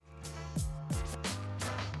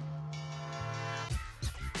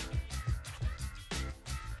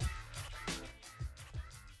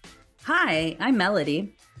Hi, I'm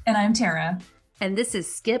Melody, And I'm Tara. and this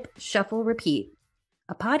is Skip, Shuffle, Repeat,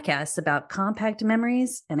 a podcast about compact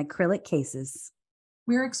memories and acrylic cases.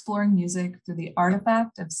 We're exploring music through the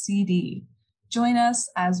artifact of CD. Join us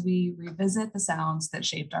as we revisit the sounds that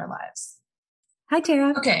shaped our lives. Hi,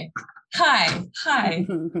 Tara. Okay. Hi.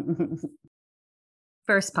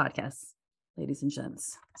 First podcast, ladies and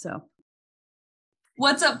gents.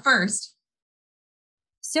 What's up first?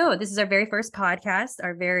 So this is our very first podcast,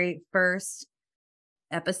 our very first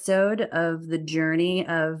episode of the journey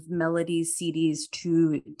of Melody's CDs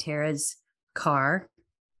to Tara's car,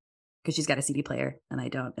 because she's got a CD player and I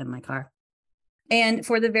don't in my car. And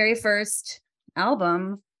for the very first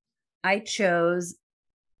album, I chose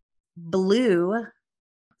Blue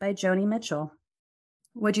by Joni Mitchell.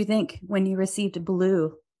 What'd you think when you received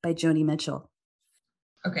Blue by Joni Mitchell?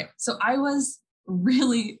 Okay, so I was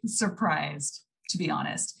really surprised, to be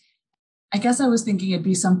honest. I guess I was thinking it'd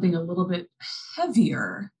be something a little bit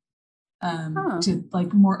heavier, to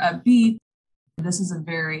like more upbeat. This is a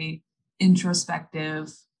very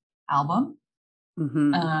introspective album.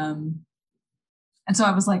 Mm-hmm. And so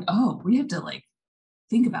I was like, oh, we have to like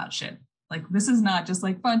think about shit. Like, this is not just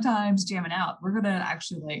like fun times jamming out. We're going to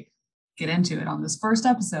actually like get into it on this first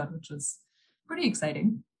episode, which was pretty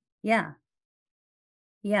exciting. Yeah.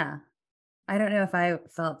 I don't know if I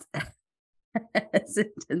felt as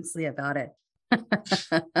intensely about it.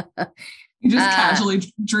 You just casually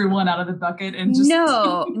drew one out of the bucket and just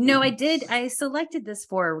no, I did. I selected this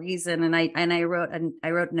for a reason, and I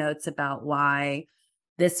wrote notes about why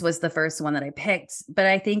this was the first one that I picked. But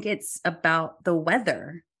I think it's about the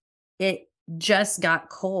weather. It just got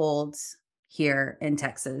cold here in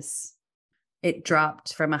Texas. It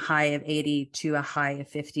dropped from a high of 80 to a high of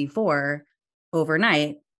 54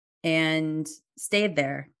 overnight and stayed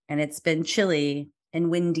there. And it's been chilly and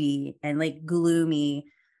windy and like gloomy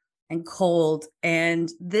and cold.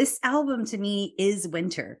 And this album to me is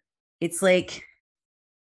winter. It's like,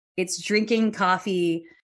 it's drinking coffee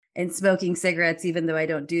and smoking cigarettes, even though I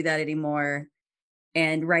don't do that anymore,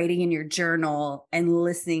 and writing in your journal and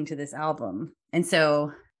listening to this album. And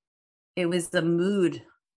so it was the mood.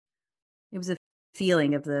 It was a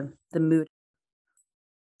feeling of the mood.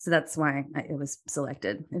 So that's why it was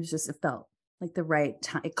selected. It felt like the right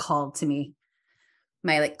time. It called to me.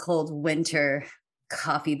 My like cold winter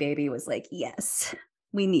coffee baby was like, yes,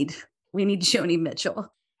 we need Joni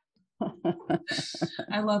Mitchell.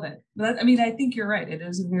 I love it. But I mean, I think you're right. It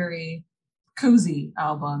is a very cozy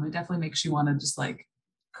album. It definitely makes you want to just like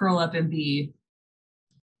curl up and be.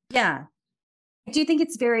 Yeah. I do think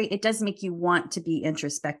it does make you want to be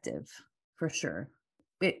introspective, for sure.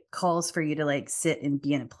 It calls for you to like sit and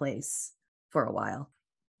be in a place for a while.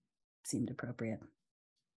 Seemed appropriate.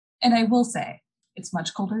 And I will say, it's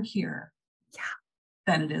much colder here,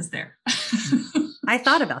 than it is there. I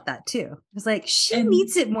thought about that too. I was like, she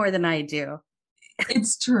needs it more than I do.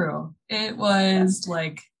 It's true. It was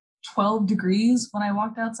like 12 degrees when I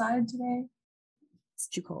walked outside today. It's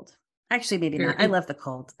too cold. Actually, maybe not. I love the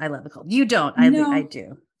cold. You don't. I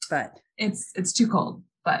do. But it's too cold.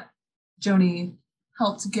 But Joni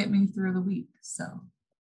helped get me through the week. So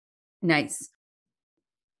nice.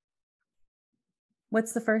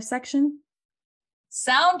 What's the first section?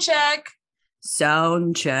 Sound check.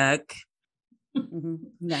 Mm-hmm.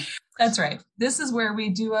 Yeah, that's right. This is where we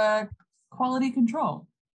do a quality control.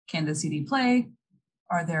 Can the CD play?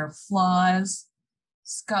 Are there flaws,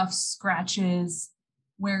 scuffs, scratches,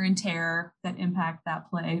 wear and tear that impact that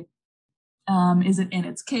play? Is it in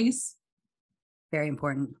its case? Very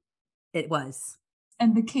important. It was.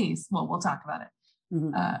 And the case, well, we'll talk about it.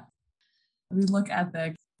 Mm-hmm. We look at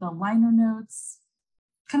the liner notes,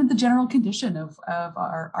 kind of the general condition of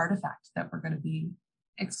our artifact that we're going to be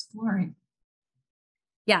exploring.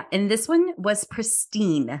 Yeah, and this one was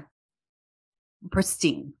pristine.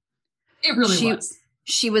 It really was.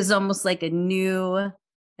 She was almost like a new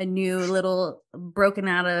little broken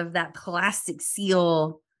out of that plastic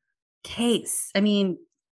seal case. I mean,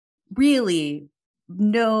 really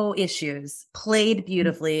no issues. Played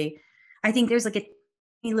beautifully. I think there's like a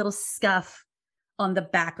little scuff on the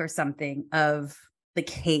back or something of the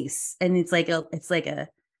case, and it's like a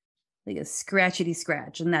scratchity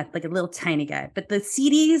scratch, and that's like a little tiny guy. But the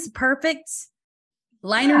CD is perfect.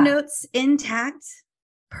 Liner notes intact.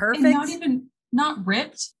 Perfect. And not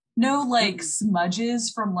ripped. No like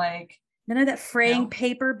smudges from like none of that fraying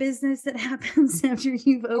paper business that happens after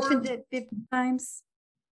you've opened it 50 times.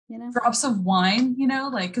 Drops of wine,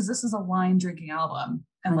 like, because this is a wine drinking album,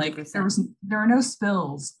 and 100%. Like there are no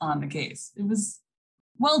spills on the case. It was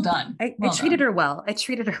well done. I treated her well.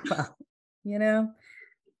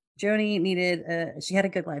 Joni needed she had a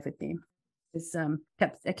good life with me. It's I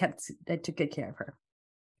took good care of her.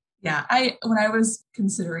 Yeah, when I was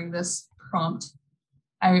considering this prompt,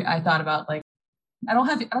 I thought about like I don't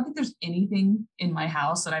think there's anything in my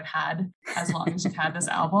house that I've had as long as you've had this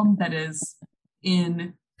album that is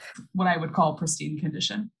in what I would call pristine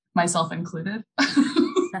condition, myself included.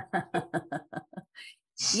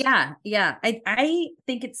 Yeah. I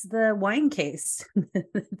think it's the wine case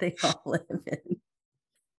that they all live in.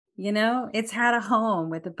 You know, it's had a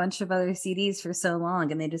home with a bunch of other CDs for so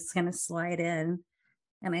long, and they just kind of slide in,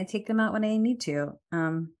 and I take them out when I need to,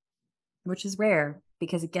 which is rare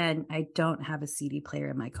because, again, I don't have a CD player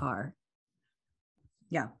in my car.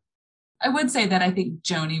 Yeah. I would say that I think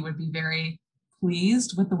Joni would be very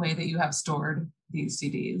pleased with the way that you have stored these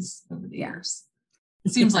CDs over the years.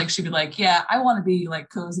 It seems like she'd be like, yeah, I want to be like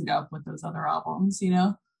cozied up with those other albums, you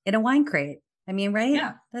know? In a wine crate. I mean, right?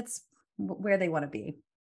 Yeah. That's where they want to be.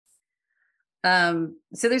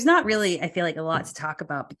 So there's not really, I feel like, a lot to talk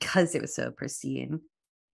about because it was so pristine.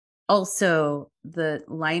 Also, the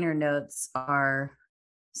liner notes are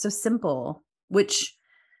so simple, which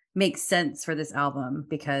makes sense for this album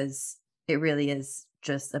because it really is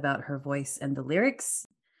just about her voice and the lyrics.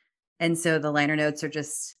 And so the liner notes are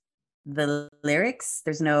just the lyrics.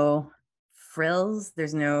 There's no frills.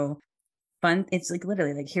 There's no fun. It's like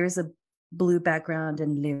literally like, here's a blue background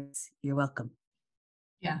and lyrics. You're welcome.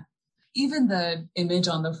 Yeah. Even the image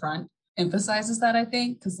on the front emphasizes that, I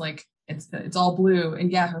think, because like it's all blue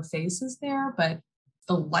and yeah, her face is there, but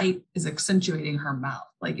the light is accentuating her mouth.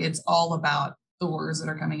 Like it's all about the words that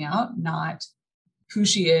are coming out, not who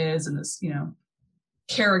she is and this, you know,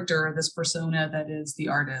 character, this persona that is the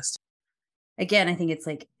artist. Again, I think it's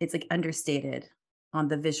like understated on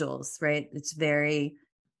the visuals, right?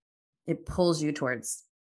 It pulls you towards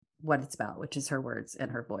what it's about, which is her words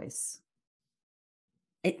and her voice.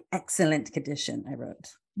 Excellent condition, I wrote.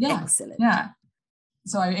 Yeah. Excellent. Yeah.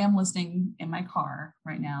 So I am listening in my car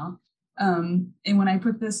right now. And when I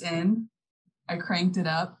put this in, I cranked it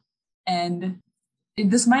up, and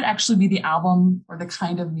this might actually be the album or the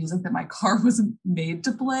kind of music that my car wasn't made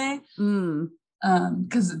to play.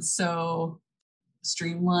 Because it's so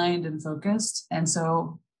streamlined and focused. And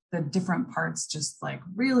so the different parts just like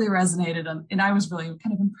really resonated and I was really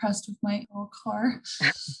kind of impressed with my old car.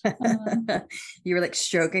 You were like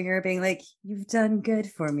stroking her, being like, you've done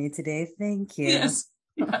good for me today. Thank you. Yes.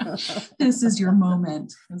 Yeah. This is your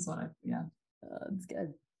moment. That's what That's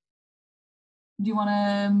good. Do you want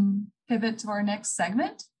to pivot to our next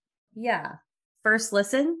segment? Yeah. First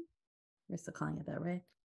listen. We're still calling it that, right?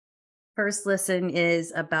 First listen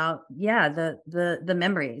is about, the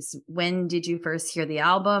memories. When did you first hear the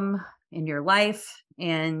album in your life?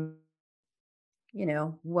 And, you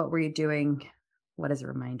know, what were you doing? What does it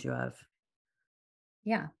remind you of?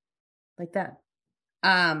 Yeah, like that.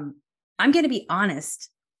 I'm going to be honest.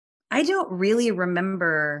 I don't really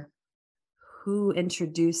remember who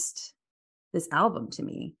introduced this album to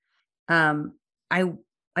me.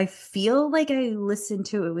 I feel like I listened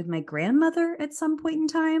to it with my grandmother at some point in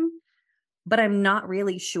time, but I'm not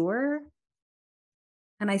really sure.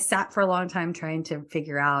 And I sat for a long time trying to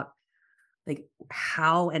figure out like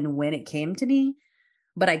how and when it came to me,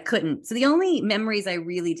 but I couldn't. So the only memories I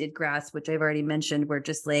really did grasp, which I've already mentioned, were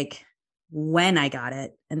just like when I got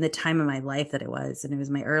it and the time of my life that it was. And it was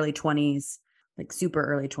my early 20s, like super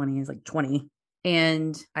early 20s, like 20.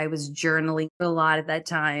 And I was journaling a lot at that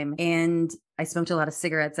time. And I smoked a lot of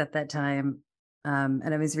cigarettes at that time.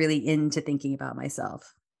 And I was really into thinking about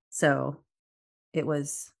myself. So it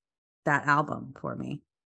was that album for me.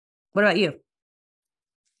 What about you?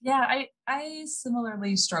 Yeah, I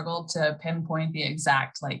similarly struggled to pinpoint the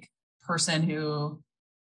exact like person who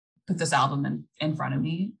put this album in front of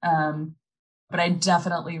me. But I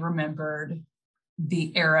definitely remembered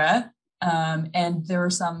the era. And there were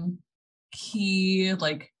some key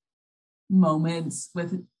like moments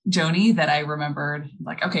with Joni that I remembered,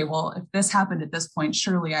 like, okay, well, if this happened at this point,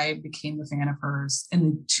 surely I became a fan of hers in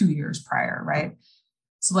the 2 years prior, right?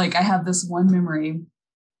 So like I have this one memory.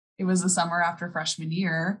 It was the summer after freshman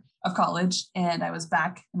year of college, and I was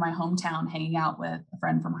back in my hometown hanging out with a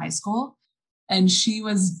friend from high school, and she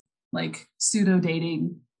was like pseudo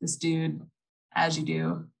dating this dude, as you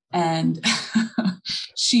do, and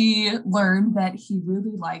she learned that he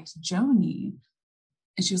really liked Joni.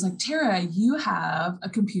 And she was like, Tara, you have a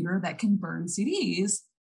computer that can burn CDs.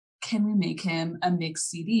 Can we make him a mixed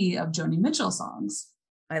CD of Joni Mitchell songs?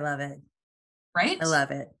 I love it. Right? I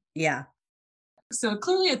love it. Yeah. So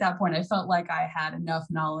clearly at that point, I felt like I had enough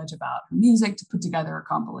knowledge about her music to put together a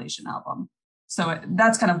compilation album. So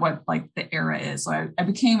that's kind of what like the era is. So I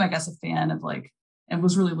became, I guess, a fan of like and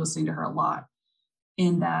was really listening to her a lot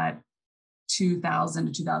in that 2000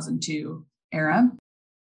 to 2002 era.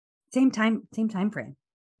 Same time frame.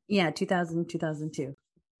 Yeah, 2000, 2002.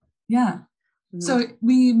 Yeah. Mm-hmm. So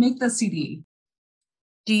we make the CD.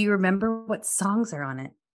 Do you remember what songs are on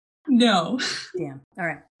it? No. Damn. All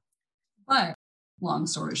right. But long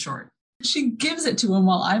story short, she gives it to him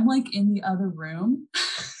while I'm like in the other room.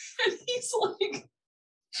 And he's like,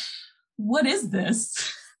 what is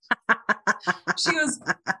this? She goes,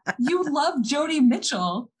 you love Joni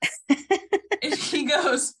Mitchell. And he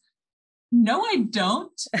goes, no, I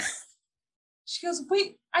don't. She goes,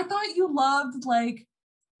 wait, I thought you loved like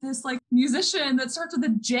this like musician that starts with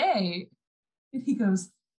a J. And he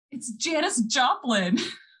goes, it's Janis Joplin.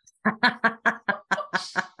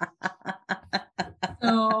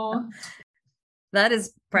 So that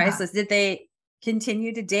is priceless. Yeah. Did they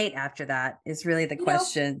continue to date after that? Is really the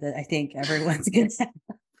question that I think everyone's going to have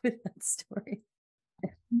with that story.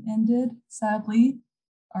 Ended, sadly.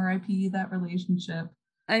 R.I.P. that relationship.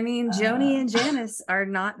 I mean, Joni and Janis are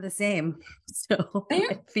not the same. So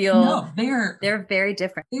I feel they're very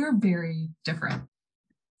different. They are very different.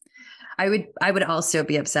 I would also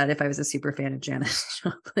be upset if I was a super fan of Janis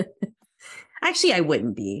Joplin. Actually, I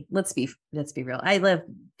wouldn't be. Let's be real. I love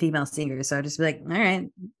female singers, so I'd just be like, all right,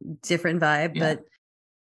 different vibe, but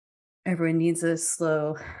everyone needs a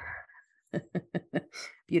slow,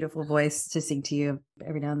 beautiful voice to sing to you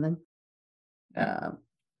every now and then.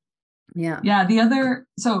 Yeah. The other,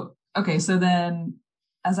 so then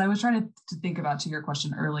as I was trying to think about to your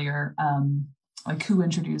question earlier, like who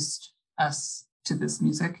introduced us to this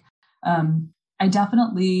music, I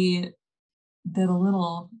definitely did a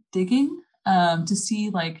little digging to see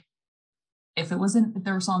like if there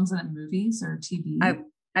were songs in movies or TV.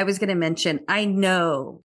 I was going to mention, I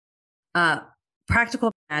know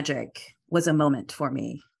Practical Magic was a moment for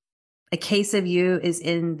me. A Case of You is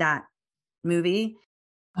in that movie.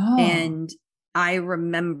 Oh. And I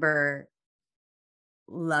remember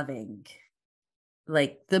loving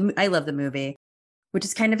I love the movie, which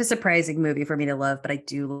is kind of a surprising movie for me to love, but I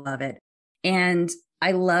do love it. And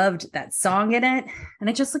I loved that song in it. And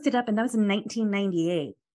I just looked it up and that was in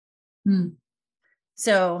 1998.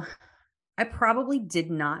 So I probably did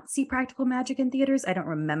not see Practical Magic in theaters. I don't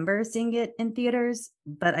remember seeing it in theaters,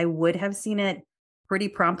 but I would have seen it pretty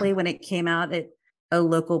promptly when it came out at a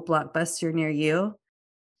local Blockbuster near you.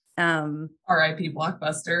 R.I.P.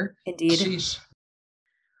 Blockbuster. Indeed. Sheesh.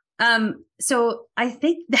 So I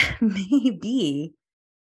think that may be,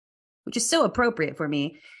 which is so appropriate for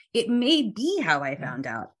me, it may be how I found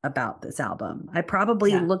out about this album. I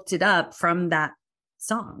probably looked it up from that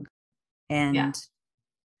song and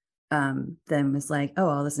then was like, oh,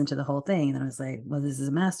 I'll listen to the whole thing. And then I was like, well, this is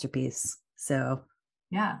a masterpiece. So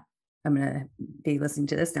I'm going to be listening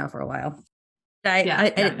to this now for a while.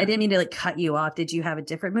 I didn't mean to like cut you off. Did you have a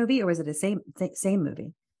different movie or was it the same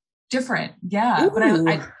movie? Different. Yeah. Ooh.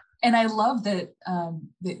 But I love that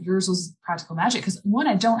that yours was Practical Magic because one,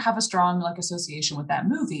 I don't have a strong like association with that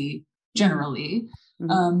movie generally.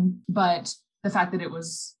 Mm-hmm. But the fact that it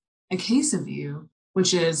was A Case of You,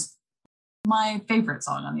 which is my favorite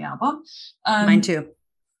song on the album. Mine too.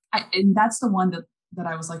 And that's the one that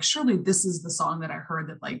I was like, surely this is the song that I heard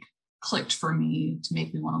that like clicked for me to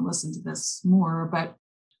make me want to listen to this more. But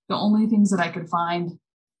the only things that I could find,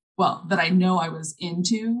 that I know I was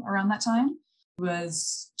into around that time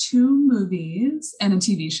was 2 movies and a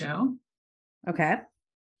TV show. Okay.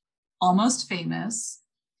 Almost Famous.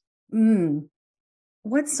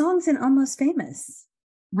 What song's in Almost Famous?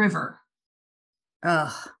 River.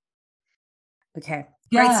 Oh. Okay.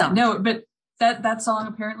 Yeah, great song. No, but that song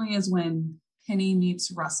apparently is when Penny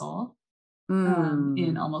meets Russell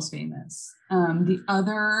in Almost Famous. The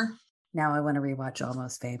other... Now I want to rewatch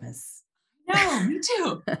Almost Famous. No, me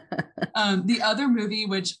too. The other movie,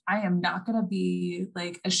 which I am not going to be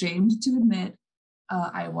like ashamed to admit,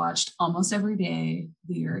 I watched almost every day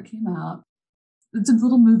the year it came out. It's a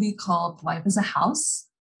little movie called Life is a House.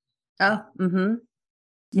 Oh, mm-hmm.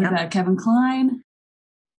 With Kevin Kline.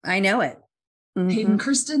 I know it. Mm-hmm. Hayden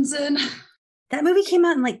Christensen. That movie came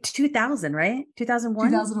out in like 2000, right? 2001?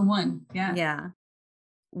 2001, yeah. Yeah.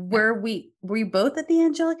 Were you both at the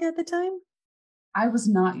Angelica at the time? I was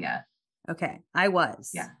not yet. Okay. I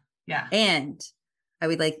was. Yeah. And I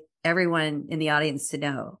would like everyone in the audience to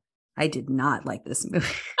know I did not like this movie.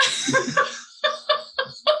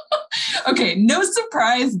 Okay. No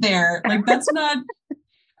surprise there. Like that's not,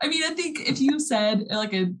 I mean, I think if you said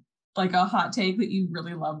like a hot take that you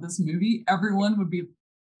really love this movie, everyone would be,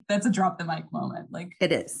 that's a drop the mic moment. Like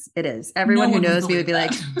it is. Everyone who knows me would be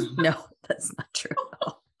like, no, that's not true at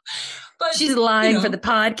all. But she's lying for the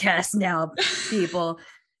podcast now, people.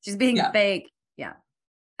 She's being fake. Yeah.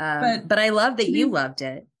 But I love that you loved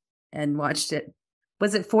it and watched it.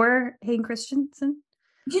 Was it for Hayden Christensen?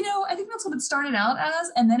 I think that's what it started out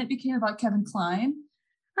as, and then it became about Kevin Kline.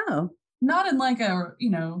 Oh. Not in like a,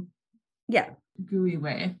 gooey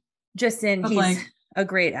way. Just in he's like a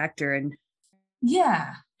great actor. And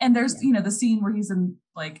and there's, the scene where he's in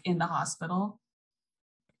the hospital.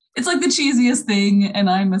 It's like the cheesiest thing, and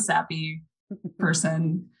I'm a sappy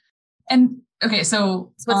person. And okay,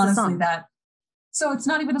 so honestly so it's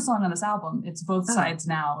not even a song on this album. It's Both Sides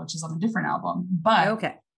Now, which is on a different album. But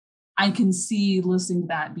I can see listening to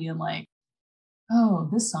that being like, oh,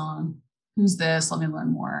 this song, who's this? Let me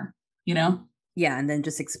learn more, Yeah, and then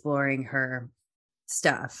just exploring her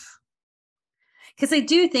stuff. Because I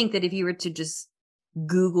do think that if you were to just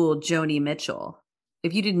Google Joni Mitchell,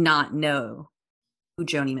 if you did not know who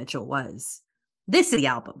Joni Mitchell was, this is the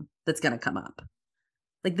album that's going to come up.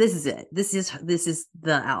 Like, this is it. This is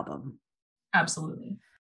the album. Absolutely.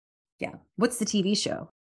 Yeah. What's the TV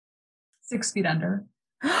show? 6 Feet Under.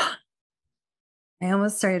 I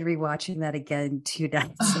almost started rewatching that again 2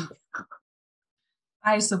 nights ago.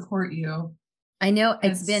 I support you. I know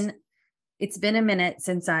it's been a minute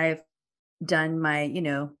since I've done my,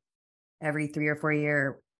 every 3 or 4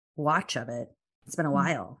 year watch of it. It's been a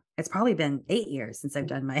while. It's probably been 8 years since I've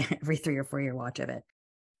done my every 3 or 4 year watch of it.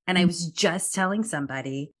 And I was just telling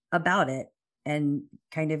somebody about it and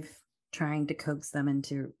kind of trying to coax them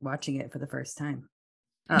into watching it for the first time.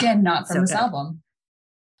 Again, not from this album.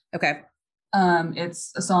 Okay.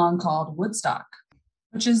 It's a song called Woodstock,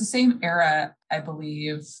 which is the same era, I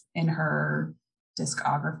believe, in her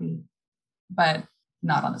discography, but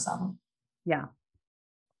not on this album. Yeah.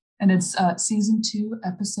 And it's season 2,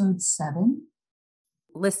 episode 7.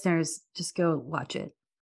 Listeners, just go watch it.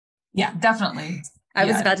 Yeah, definitely. I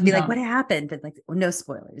was about to be like, what happened? But no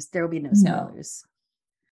spoilers. There will be no spoilers. No.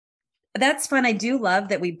 That's fun. I do love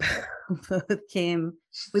that we both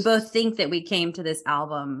think that we came to this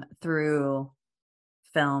album through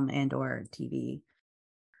film and or TV.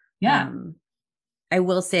 Yeah. I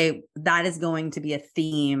will say that is going to be a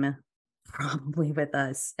theme probably with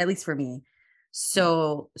us, at least for me.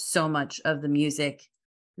 So much of the music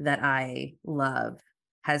that I love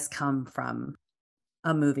has come from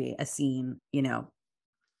a movie, a scene,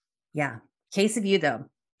 Yeah. Case of You, though,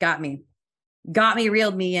 got me,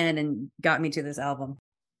 reeled me in and got me to this album.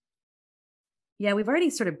 Yeah, we've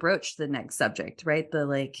already sort of broached the next subject, right?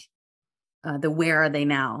 The where are they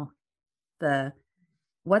now? The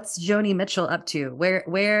what's Joni Mitchell up to?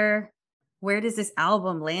 Where does this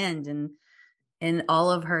album land in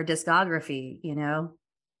all of her discography?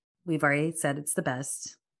 We've already said it's the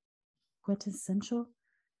best. Quintessential?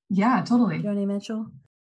 Yeah, totally. Joni Mitchell.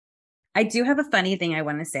 I do have a funny thing I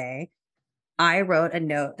want to say. I wrote a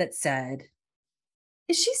note that said,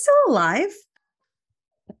 is she still alive?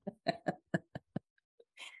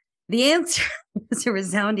 The answer is a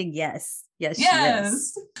resounding yes. Yes, she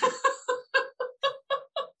is.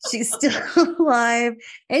 She's still alive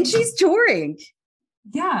and she's touring.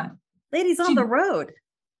 Yeah. Lady's on the road.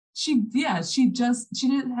 She has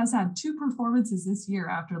had 2 performances this year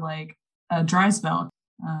after a dry spell.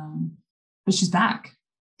 But she's back.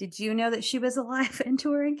 Did you know that she was alive and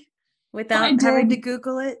touring without having to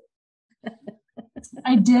Google it?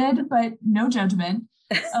 I did, but no judgment.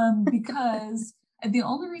 Because the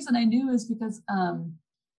only reason I knew is because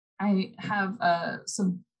I have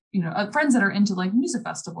some friends that are into music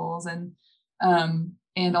festivals and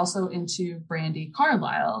also into Brandi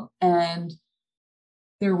Carlile, and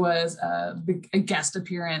there was a guest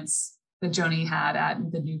appearance that Joni had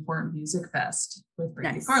at the Newport Music Fest with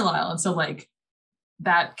Brandi Carlile, and so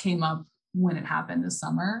that came up when it happened this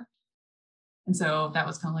summer, and so that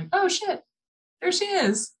was kind of like, oh shit, there she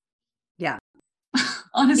is. Yeah.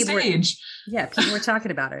 On a stage. People were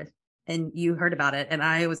talking about it and you heard about it. And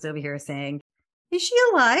I was over here saying, is she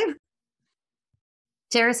alive?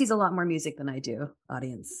 Tara sees a lot more music than I do,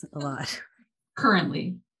 audience. A lot.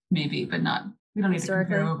 Currently, maybe, but not. We don't need to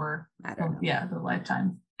compare over. I don't know. Yeah, the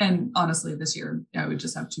lifetime. And honestly, this year, I would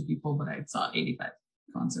just have 2 people, but I saw 85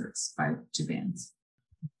 concerts by 2 bands.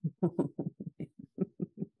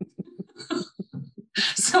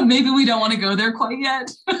 So maybe we don't want to go there quite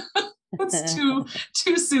yet. It's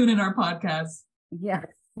too soon in our podcast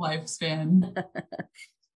lifespan.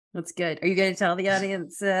 That's good. Are you going to tell the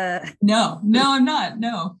audience? No, I'm not.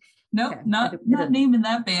 No, okay. not naming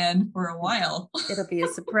that band for a while. It'll be a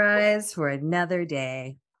surprise for another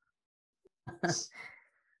day.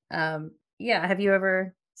 Have you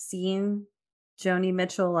ever seen Joni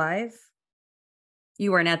Mitchell live?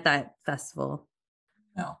 You weren't at that festival.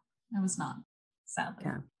 No. I was not, sadly.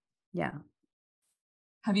 Yeah. Yeah.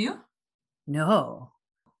 Have you? No.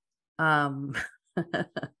 Um,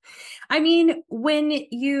 I mean, when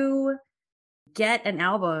you get an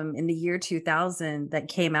album in the year 2000 that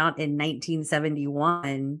came out in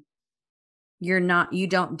 1971, you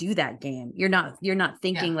don't do that game. You're not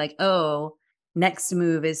thinking Yeah. like, oh, next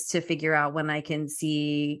move is to figure out when I can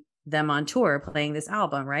see them on tour playing this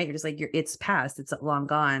album, right? You're just like, it's past, it's long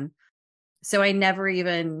gone. So I never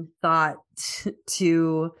even thought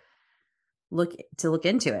to look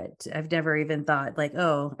into it. I've never even thought like,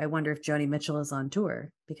 oh, I wonder if Joni Mitchell is on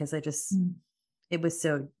tour, because it was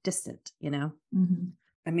so distant, you know? Mm-hmm.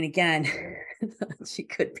 I mean, again, she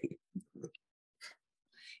could be.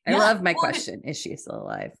 I Yeah. love my question. Is she still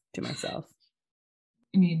alive, to myself?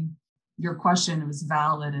 I mean, your question was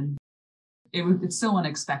valid, and it's so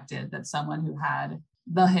unexpected that someone who had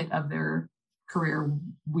the hit of their career,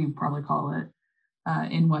 we probably call it,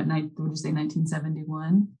 in what night would you say,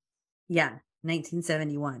 1971? Yeah,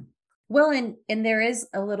 1971. Well, and there is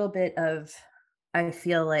a little bit of, I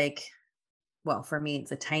feel like, well, for me,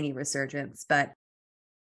 it's a tiny resurgence, but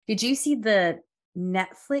did you see the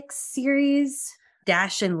Netflix series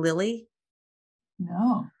Dash and Lily?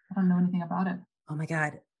 No, I don't know anything about it. Oh my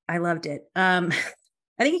God, I loved it. I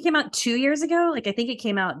think it came out 2 years ago. Like, I think it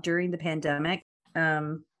came out during the pandemic.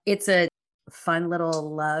 It's a fun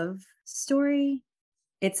little love story.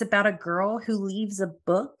 It's about a girl who leaves a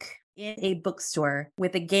book in a bookstore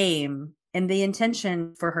with a game and the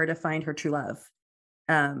intention for her to find her true love.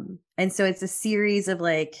 And so it's a series of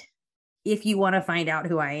like, if you want to find out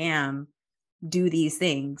who I am, do these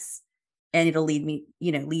things and it'll lead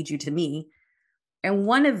you to me. And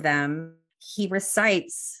one of them, he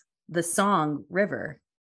recites the song River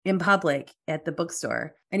in public at the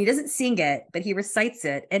bookstore. And he doesn't sing it, but he recites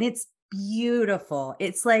it. And it's beautiful.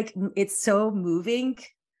 It's like, it's so moving.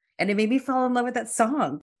 And it made me fall in love with that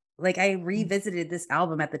song. Like, I revisited this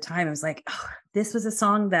album at the time. I was like, oh, this was a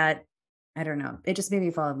song that, I don't know, it just made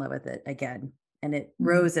me fall in love with it again. And it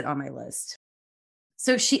rose it on my list.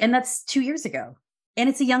 So and that's 2 years ago. And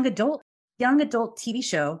it's a young adult TV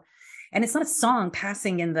show. And it's not a song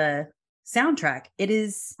passing in the soundtrack. It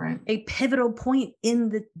is a pivotal point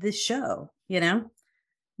in the show, you know?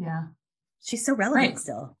 Yeah. She's so relevant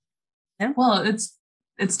still. Yeah? Well,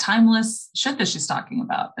 it's timeless shit that she's talking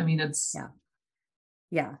about. I mean, it's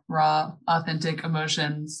raw, authentic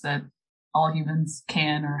emotions that all humans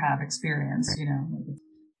can or have experienced, you know?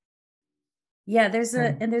 Yeah, there's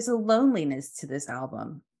a loneliness to this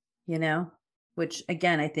album, you know, which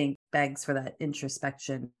again, I think begs for that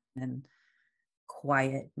introspection and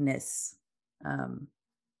quietness.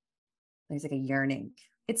 There's like a yearning.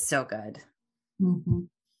 It's so good. Mm-hmm.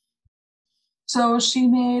 So she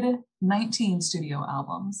made 19 studio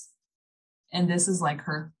albums, and this is like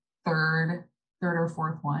her third or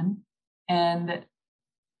fourth one. And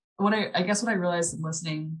what I realized in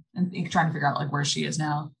listening and trying to figure out like where she is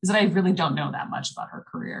now is that I really don't know that much about her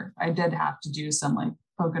career. I did have to do some like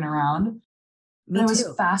poking around. But I was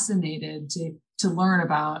fascinated to learn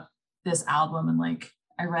about this album, and like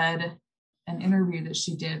I read an interview that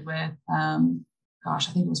she did with I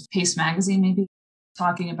think it was Paste Magazine, maybe,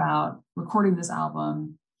 talking about recording this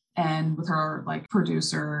album and with her like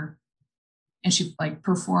producer, and she like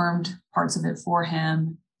performed parts of it for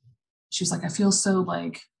him. She was like, I feel so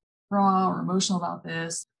like raw or emotional about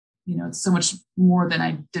this. You know, it's so much more than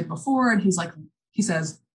I did before. And he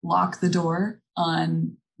says, lock the door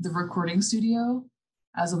on the recording studio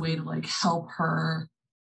as a way to like help her.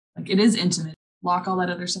 Like, it is intimate. Lock all that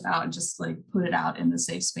other stuff out and just like put it out in the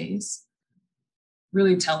safe space.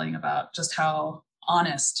 Really telling about just how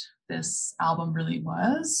honest this album really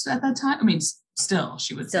was at that time. I mean, still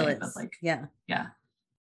she would say, but like, yeah,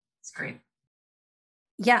 it's great.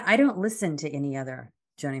 Yeah, I don't listen to any other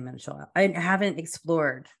Joni Mitchell. I haven't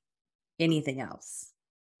explored anything else,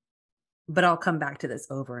 but I'll come back to this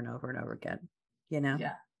over and over and over again, you know?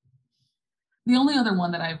 Yeah. The only other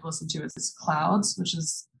one that I've listened to is Clouds, which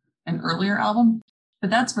is an earlier album,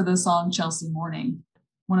 but that's for the song Chelsea Morning.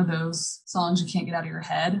 One of those songs you can't get out of your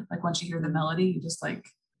head. Like, once you hear the melody, you just like,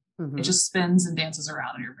 it just spins and dances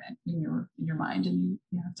around in your mind, and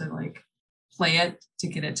you have to like play it to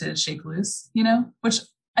get it to shake loose, you know, which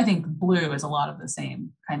I think Blue is a lot of the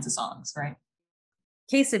same kinds of songs, right?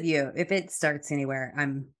 Case of You, if it starts anywhere,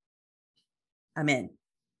 I'm in,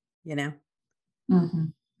 you know? Mm-hmm.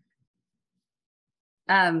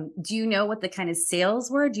 Do you know what the kind of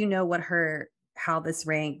sales were? Do you know how this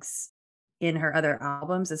ranks in her other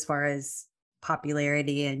albums as far as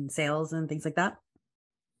popularity and sales and things like that?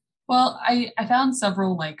 Well, I found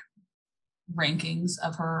several like rankings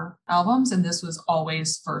of her albums, and this was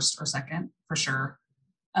always first or second for sure.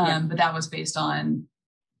 Yeah. But that was based on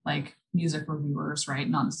like music reviewers, right?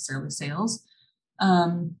 Not necessarily sales.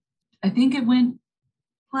 I think it went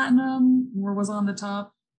platinum or was on the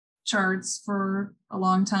top charts for a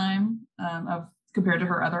long time of compared to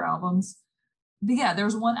her other albums. But yeah, there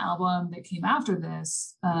was one album that came after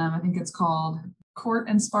this. I think it's called Court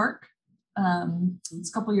and Spark. It's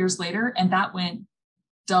a couple years later, and that went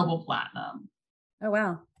double platinum. Oh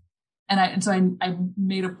wow. And so I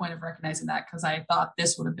made a point of recognizing that because I thought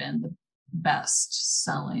this would have been the best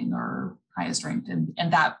selling or highest ranked, and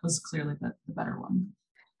that was clearly the better one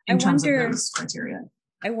in terms of those criteria.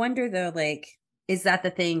 I wonder though, like, is that the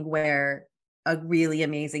thing where a really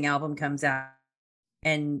amazing album comes out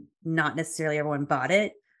and not necessarily everyone bought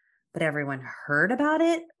it, but everyone heard about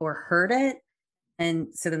it or heard it? And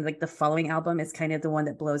so then like the following album is kind of the one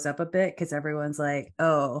that blows up a bit because everyone's like,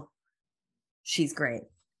 oh, she's great.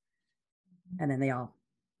 And then they all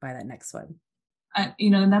buy that next one.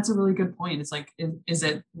 And that's a really good point. It's like, is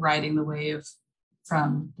it riding the wave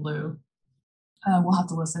from Blue? We'll have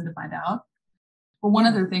to listen to find out. But one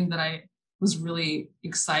other thing that I was really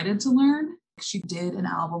excited to learn, she did an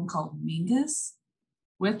album called Mingus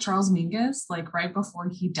with Charles Mingus, like right before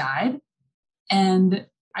he died. And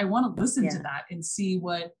I want to listen to that and see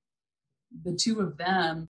what the two of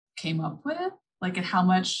them came up with, like and how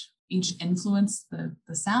much each influenced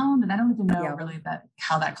the sound. And I don't even know really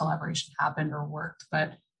how that collaboration happened or worked,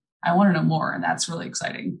 but I want to know more. And that's really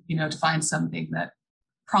exciting, to find something that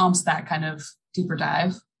prompts that kind of deeper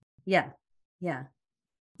dive. Yeah. Yeah.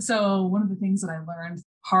 So one of the things that I learned,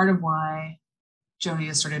 part of why Joni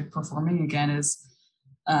has started performing again is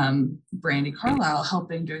Brandi Carlile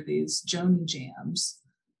helping do these Joni jams.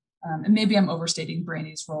 And maybe I'm overstating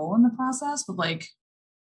Brandy's role in the process, but like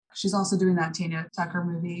she's also doing that Tanya Tucker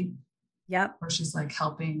movie. Yep. Where she's like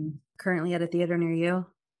helping. Currently at a theater near you.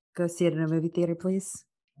 Go see it in a movie theater, please.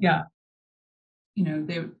 Yeah.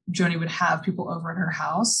 Joni would have people over at her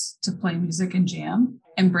house to play music and jam.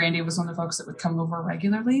 And Brandi was one of the folks that would come over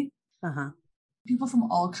regularly. Uh-huh. People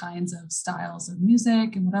from all kinds of styles of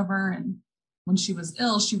music and whatever. And when she was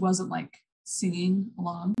ill, she wasn't like singing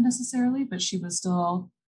along necessarily, but she was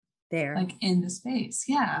still there, like in the space.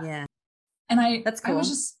 Yeah. Yeah. And that's cool. I was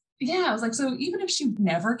just, I was like, so even if she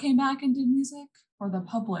never came back and did music for the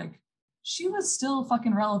public, she was still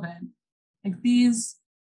fucking relevant. Like these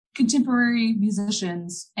contemporary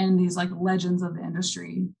musicians and these like legends of the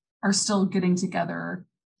industry are still getting together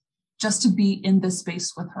just to be in this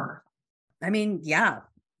space with her. I mean, yeah,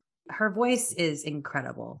 her voice is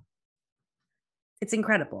incredible. It's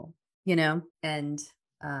incredible, and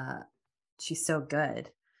she's so good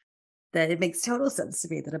that it makes total sense to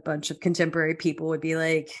me that a bunch of contemporary people would be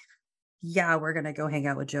like, yeah, we're going to go hang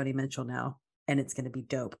out with Joni Mitchell now. And it's going to be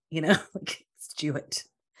dope, like let's do it.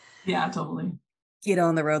 Yeah, totally. Get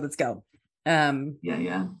on the road. Let's go.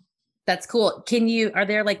 Yeah. That's cool. Are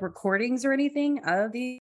there like recordings or anything of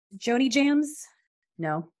the Joni jams?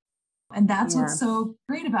 No. And that's what's so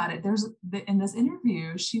great about it. In this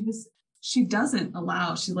interview, she doesn't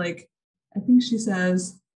allow, I think she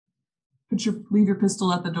says, leave your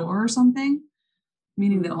pistol at the door or something,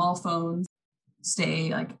 meaning that all phones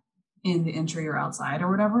stay like in the entry or outside or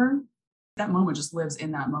whatever. That moment just lives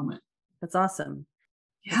in that moment. That's awesome.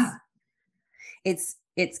 Yeah.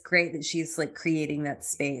 It's great that she's like creating that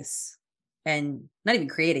space and not even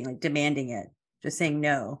creating, like demanding it, just saying,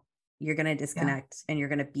 no, you're going to disconnect and you're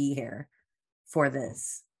going to be here for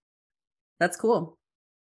this. That's cool.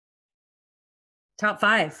 Top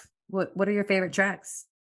 5. What are your favorite tracks?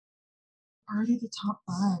 Already the top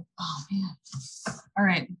 5. Oh man. All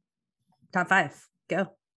right. Top 5. Go.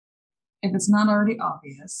 If it's not already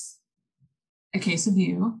obvious, A Case of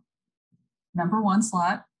You, number 1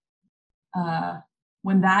 slot.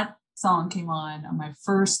 When that song came on my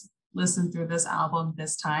first listen through this album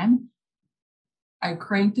this time, I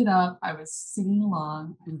cranked it up. I was singing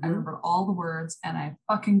along. I remembered all the words and I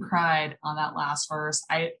fucking cried on that last verse.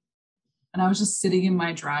 I was just sitting in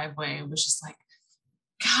my driveway. It was just like,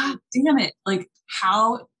 God damn it. Like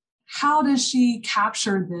how does she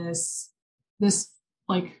capture this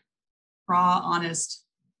like raw, honest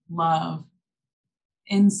love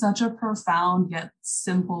in such a profound yet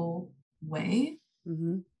simple way?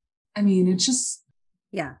 Mm-hmm. I mean, it's just,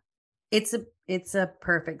 it's a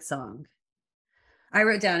perfect song. I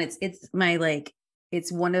wrote down, it's my like,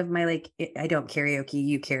 it's one of my like, I don't karaoke,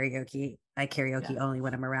 you karaoke. I karaoke only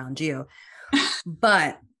when I'm around you,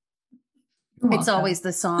 but it's always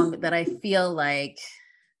the song that I feel like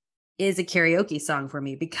is a karaoke song for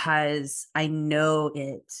me because I know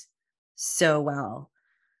it so well.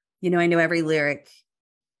 I know every lyric.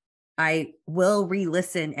 I will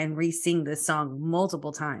re-listen and re-sing this song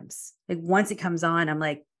multiple times. Like once it comes on, I'm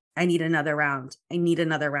like, I need another round. I need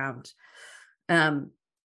another round. And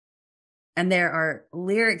there are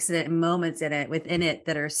lyrics in it and moments in it within it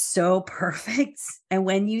that are so perfect. And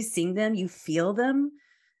when you sing them, you feel them.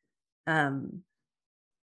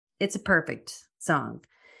 It's a perfect song.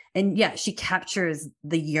 And yeah, she captures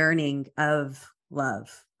the yearning of love,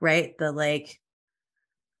 right? The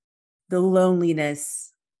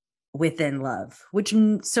loneliness within love, which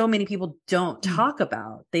so many people don't talk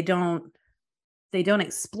about. They don't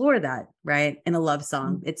explore that, right? In a love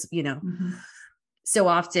song. It's, so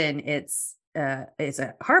often it's a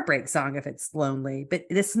heartbreak song if it's lonely, but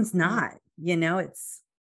this one's not, it's,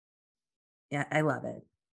 yeah, I love it.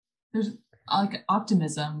 There's like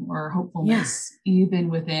optimism or hopefulness, even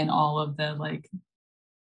within all of the like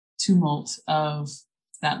tumult of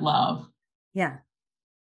that love. Yeah.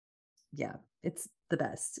 Yeah. It's the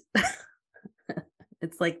best.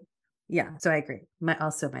 It's like, yeah. So I agree. My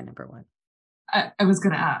number one. I was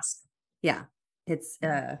going to ask. Yeah. It's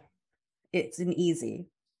an easy.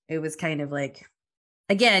 It was kind of like,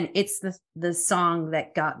 again, it's the song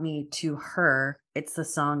that got me to her. It's the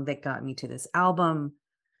song that got me to this album.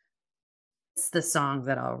 It's the song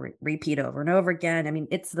that I'll repeat over and over again. I mean,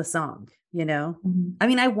 it's the song, I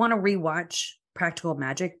mean, I want to rewatch Practical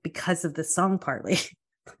Magic because of the song partly,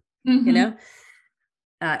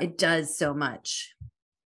 it does so much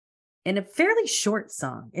in a fairly short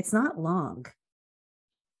song. It's not long,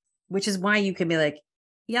 which is why you can be like,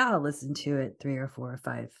 yeah, I'll listen to it 3 or 4 or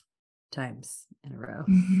 5 times in a row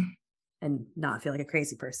and not feel like a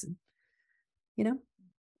crazy person,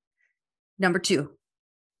 Number 2,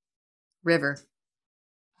 River.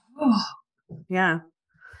 Oh. Yeah.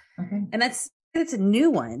 Okay. And it's a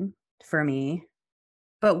new one for me.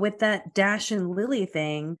 But with that Dash and Lily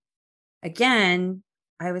thing, again,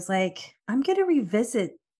 I was like, I'm going to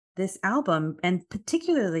revisit this album and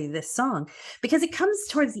particularly this song because it comes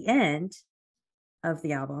towards the end of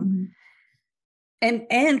the album.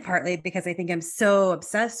 And partly because I think I'm so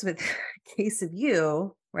obsessed with Case of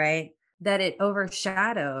You, right? That it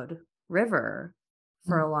overshadowed River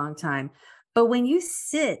for a long time. But when you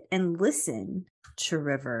sit and listen to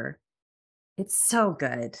River, it's so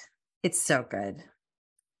good. It's so good.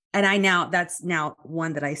 And that's now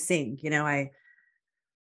one that I sing,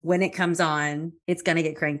 when it comes on, it's going to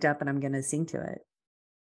get cranked up and I'm going to sing to it.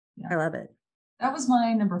 Yeah. I love it. That was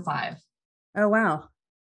my number 5. Oh, wow.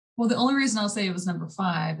 Well, the only reason I'll say it was number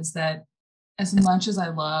 5 is that as much as I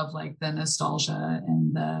love like the nostalgia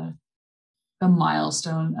and the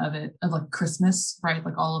milestone of it, of like Christmas, right?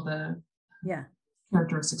 Like all of the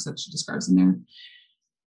characteristics that she describes in there.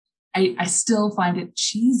 I still find it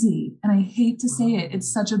cheesy and I hate to say it.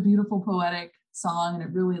 It's such a beautiful poetic song. And it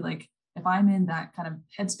really like, if I'm in that kind of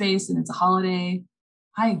headspace and it's a holiday,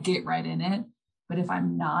 I get right in it. But if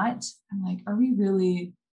I'm not, I'm like, are we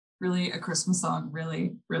really, really a Christmas song?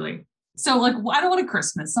 Really, really? So like, I don't want a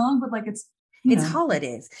Christmas song, but like it's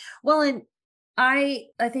holidays. Well, and I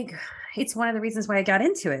think it's one of the reasons why I got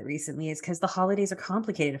into it recently is because the holidays are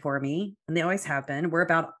complicated for me and they always have been. We're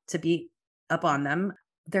about to be up on them.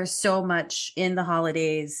 There's so much in the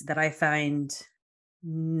holidays that I find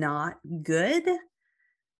not good.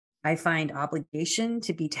 I find obligation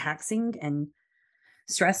to be taxing and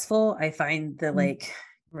stressful. I find the like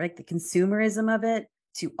the consumerism of it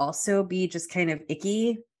to also be just kind of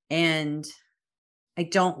icky. And I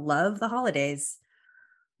don't love the holidays,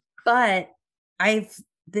 but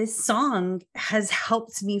this song has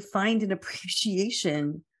helped me find an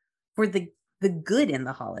appreciation for the good in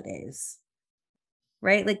the holidays,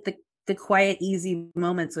 right? Like the quiet, easy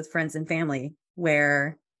moments with friends and family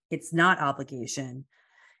where it's not obligation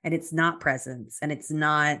and it's not presence and it's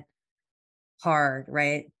not hard,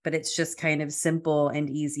 right? But it's just kind of simple and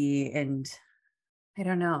easy and I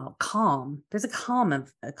don't know, calm. There's a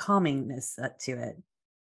calmingness to it.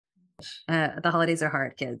 The holidays are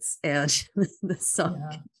hard, kids, and the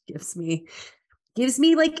song gives me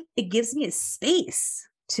a space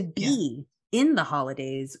to be in the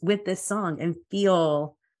holidays with this song and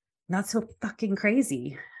feel not so fucking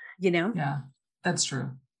crazy, Yeah, that's true.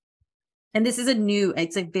 And this is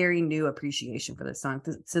it's a very new appreciation for this song.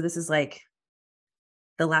 So this is like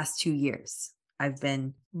the last 2 years I've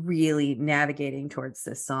been really navigating towards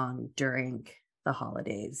this song during the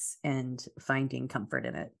holidays and finding comfort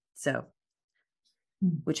in it. So,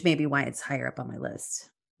 which may be why it's higher up on my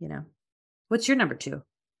list, What's your number 2?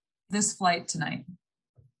 This Flight Tonight.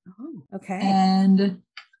 Oh, okay. And,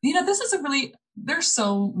 there's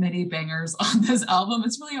so many bangers on this album.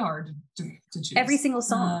 It's really hard to choose. Every single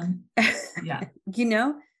song. Yeah.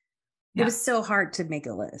 It was so hard to make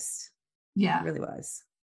a list. Yeah. It really was.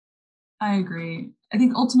 I agree. I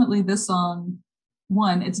think ultimately this song,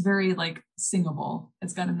 one, it's very like singable.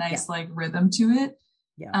 It's got a nice like rhythm to it.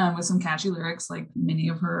 Yeah. With some catchy lyrics like many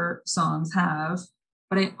of her songs have.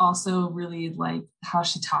 But I also really like how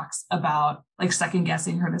she talks about like second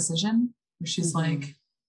guessing her decision. Where she's like,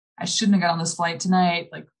 I shouldn't have got on this flight tonight.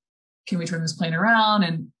 Like, can we turn this plane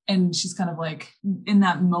around? And she's kind of like in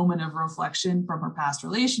that moment of reflection from her past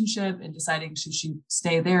relationship and deciding, should she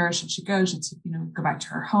stay there? Should she go? Should she, go back to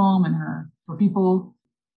her home and her people?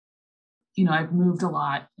 I've moved a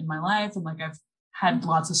lot in my life, and like I've had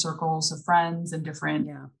lots of circles of friends in different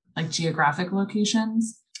like geographic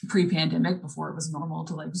locations pre-pandemic, before it was normal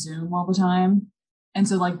to like Zoom all the time. And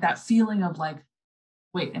so like that feeling of like,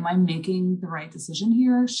 wait, am I making the right decision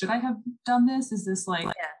here? Should I have done this? Is this like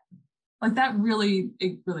that really,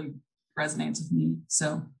 it really resonates with me.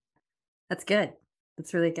 So that's good.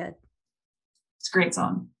 That's really good. It's a great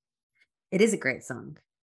song. It is a great song.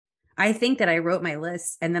 I think that I wrote my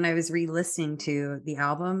list and then I was re-listening to the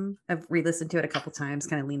album. I've re-listened to it a couple times,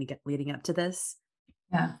 kind of leading up to this.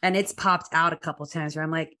 Yeah. And it's popped out a couple times where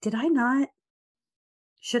I'm like, did I not?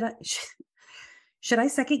 Should I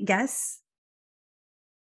second guess?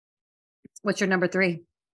 What's your number 3?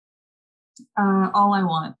 All I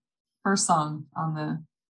Want. First song on the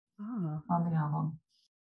album.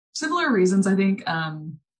 Similar reasons, I think.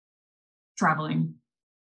 Traveling.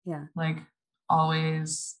 Yeah. Like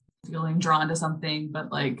always feeling drawn to something,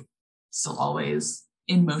 but like still always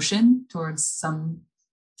in motion towards some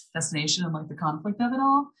destination and like the conflict of it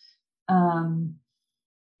all. And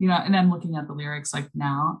I'm looking at the lyrics like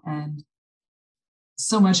now, and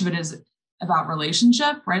so much of it is about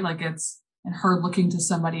relationship, right? Like it's and her looking to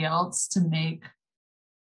somebody else to make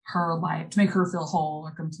her life, to make her feel whole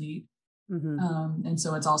or complete. And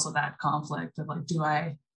so it's also that conflict of like,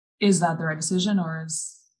 is that the right decision, or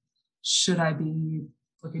should I be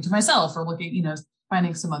looking to myself or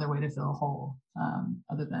finding some other way to feel whole,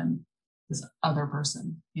 other than this other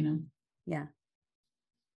person, Yeah.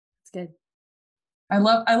 It's good. I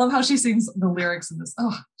love how she sings the lyrics in this.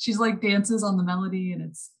 Oh, she's like dances on the melody,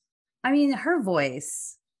 and her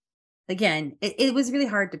voice, again, it was really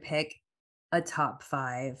hard to pick a top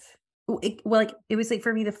 5. It was like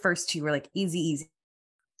for me, the first 2 were like easy.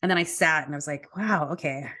 And then I sat and I was like, wow,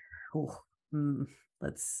 okay.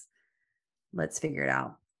 Let's figure it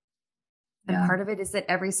out. And part of it is that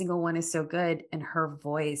every single one is so good. And her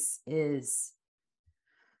voice it's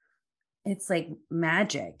like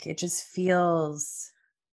magic. It just feels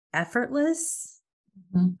effortless,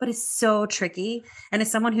 but it's so tricky. And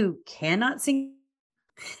as someone who cannot sing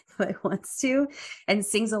but wants to and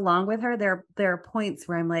sings along with her, there are points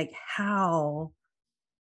where I'm like, how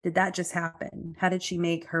did that just happen? How did she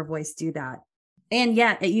make her voice do that? And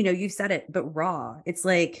you've said it, but raw. It's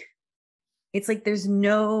like there's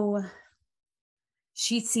no,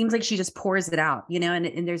 she seems like she just pours it out,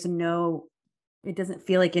 and there's no, it doesn't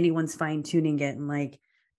feel like anyone's fine tuning it and like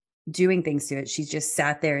doing things to it. She's just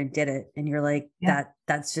sat there and did it. And you're like,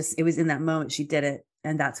 that's just, it was in that moment she did it.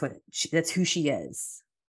 And that's who she is.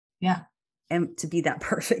 Yeah. And to be that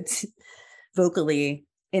perfect vocally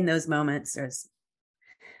in those moments,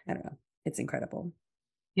 I don't know. It's incredible.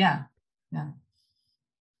 Yeah. Yeah.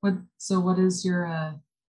 What is your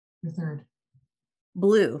third?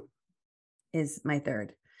 Blue is my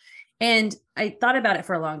third. And I thought about it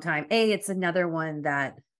for a long time. It's another one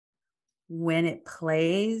that when it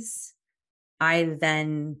plays,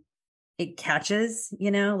 it catches,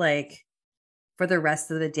 like for the rest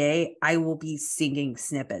of the day, I will be singing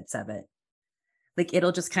snippets of it. Like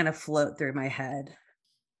it'll just kind of float through my head.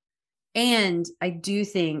 And I do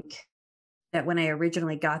think that when I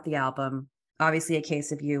originally got the album, obviously A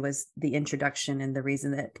Case of You was the introduction and the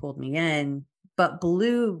reason that pulled me in, but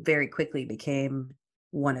Blue very quickly became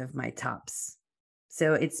one of my tops.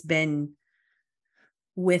 So it's been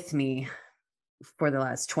with me for the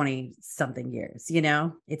last 20 something years,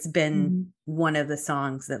 it's been one of the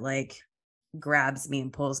songs that like grabs me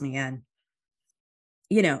and pulls me in.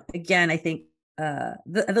 Again, I think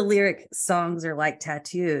the lyric songs are like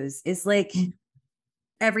tattoos is like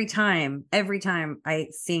every time I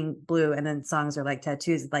sing Blue and then songs are like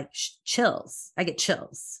tattoos, like chills. I get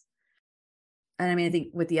chills. And I think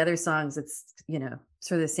with the other songs, it's,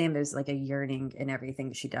 sort of the same. There's like a yearning in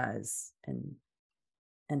everything she does and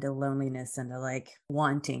a loneliness and a like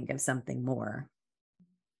wanting of something more.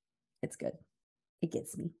 It's good. It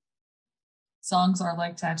gets me. Songs are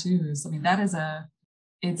like tattoos. That is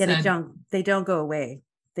they don't go away.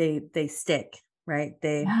 They stick, right?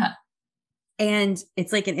 And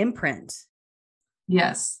it's like an imprint.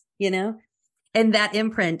 Yes. And that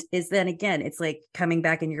imprint is then again, it's like coming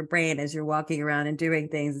back in your brain as you're walking around and doing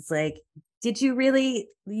things. It's like, did you really,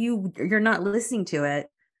 you're not listening to it,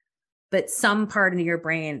 but some part of your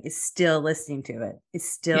brain is still listening to it. It's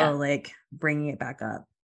still like bringing it back up.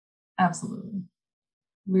 Absolutely.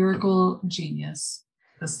 Lyrical genius.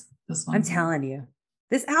 This one. I'm telling you,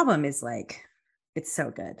 this album is like, it's so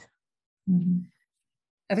good. Mm-hmm.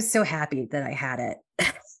 I was so happy that I had it.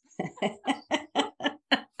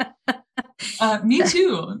 Me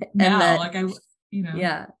too. Now, that, like I,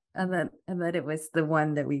 yeah, and that it was the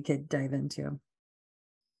one that we could dive into.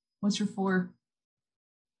 What's your 4?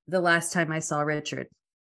 The last time I saw Richard.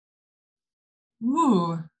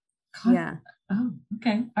 Ooh. Yeah. Oh,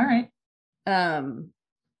 okay. All right. I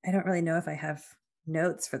don't really know if I have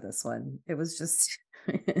notes for this one. It was just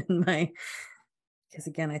in my, because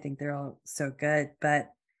again, I think they're all so good, but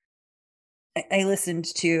I listened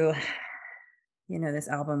to, this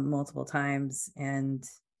album multiple times, and,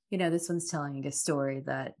 this one's telling a story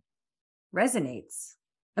that resonates.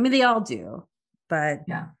 I mean, they all do, but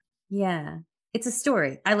yeah, it's a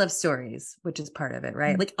story. I love stories, which is part of it,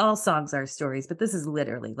 right? Mm-hmm. Like all songs are stories, but this is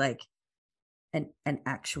literally like an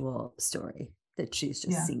actual story that she's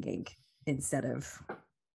just singing instead of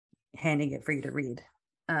handing it for you to read.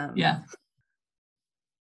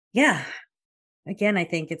 Yeah. Again, I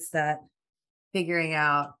think it's that figuring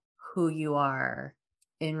out who you are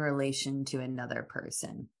in relation to another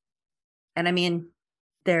person. And I mean,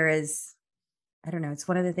 there is, I don't know, it's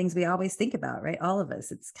one of the things we always think about, right? All of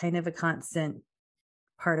us, it's kind of a constant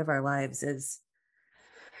part of our lives is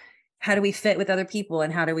how do we fit with other people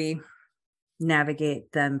and how do we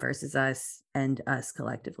navigate them versus us and us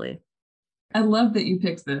collectively. I love that you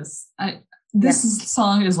picked this. This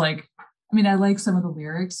song is like, I mean, I like some of the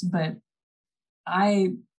lyrics, but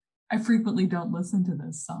I frequently don't listen to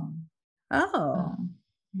this song. Oh.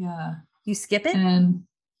 Yeah. You skip it? And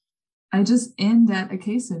I just end at A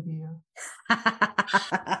Case of You.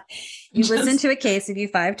 You listen to A Case of You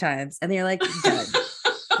 5 times and then you're like, done.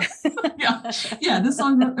 Yeah. This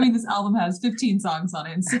album has 15 songs on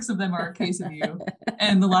it and 6 of them are A Case of You.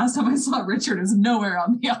 And the last time I saw Richard is nowhere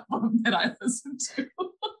on the album that I listened to.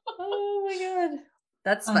 Oh my God.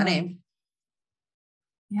 That's funny.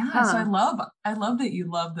 So I love that you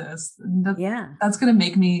love this. That's going to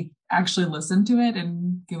make me actually listen to it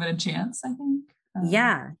and give it a chance, I think.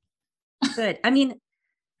 Yeah. Good. I mean,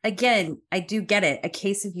 again, I do get it. A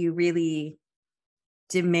Case of You really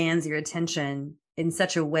demands your attention in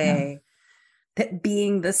such a way that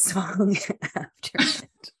being the song after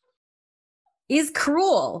it is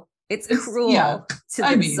cruel. It's cruel to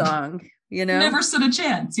the song, Never stood a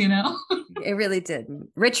chance, It really didn't.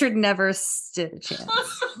 Richard never stood a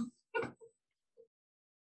chance.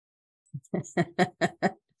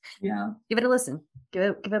 Yeah. Give it a listen.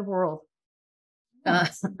 Give it a whirl.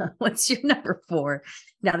 What's your number 4?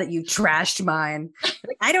 Now that you trashed mine.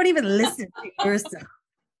 I don't even listen to yours.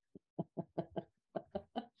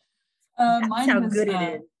 That's how good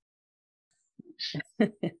it is.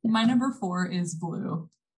 My number 4 is Blue.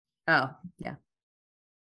 Oh, yeah.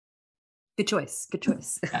 Good choice.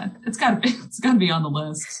 Yeah, it's gotta be on the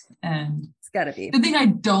list. And it's gotta be. The thing I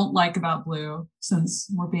don't like about Blue, since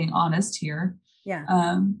we're being honest here,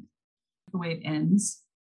 the way it ends.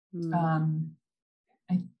 And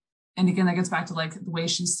again, that gets back to like the way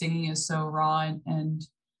she's singing is so raw and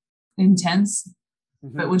intense.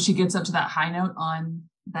 Mm-hmm. But when she gets up to that high note on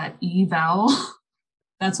that E vowel,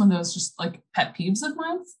 that's one of those just like pet peeves of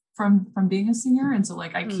mine from being a singer. And so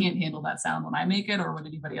like I can't handle that sound when I make it or when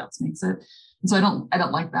anybody else makes it. And so I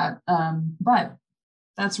don't like that. But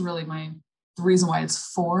that's really the reason why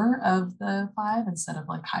it's 4 of the 5 instead of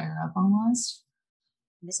like higher up on the list.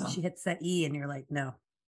 So she hits that E and you're like, no.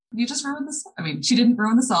 You just ruined the song. I mean, she didn't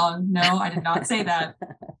ruin the song. No, I did not say that.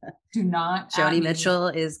 Do not. Joni Mitchell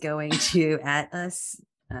is going to at us.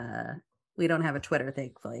 We don't have a Twitter,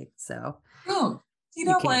 thankfully. So. Oh, you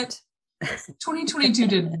know what? 2022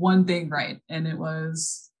 did one thing right, and it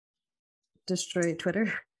was destroy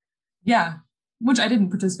Twitter. Yeah, which I didn't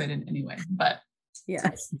participate in anyway, but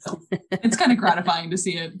it's kind of gratifying to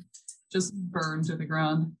see it just burn to the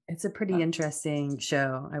ground. It's a pretty interesting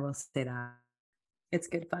show, I will say that. It's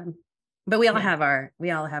good fun. But we all have our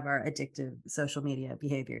addictive social media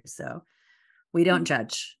behaviors, so we don't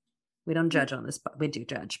judge. We don't judge on this, but we do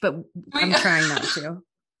judge. But I'm trying not to.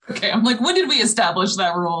 Okay, I'm like, when did we establish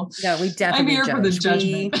that rule? No, we definitely I'm here for the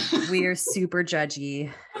judgment. We are super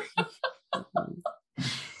judgy.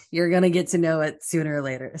 You're gonna get to know it sooner or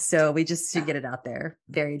later. So we just should get it out there.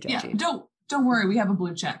 Very judgy. Yeah, don't worry, we have a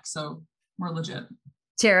blue check, so we're legit.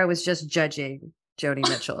 Tara was just judging Joni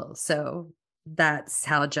Mitchell, so that's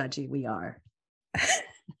how judgy we are.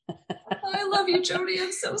 I love you, Joni.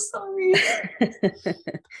 I'm so sorry.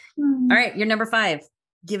 All right, you're number 5.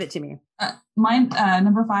 Give it to me. Mine,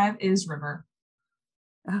 number 5 is River.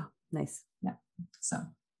 Oh, nice. Yeah. So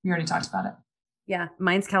we already talked about it. Yeah.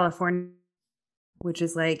 Mine's California, which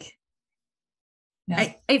is like,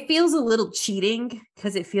 it feels a little cheating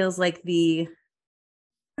because it feels like I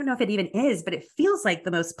don't know if it even is, but it feels like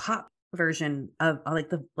the most pop version of it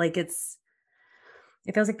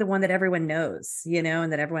feels like the one that everyone knows,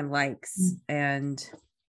 and that everyone likes. But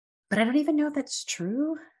I don't even know if that's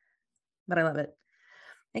true, but I love it.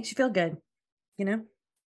 Makes you feel good,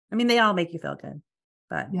 I mean, they all make you feel good,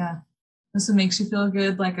 but yeah, this one makes you feel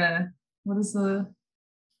good. Like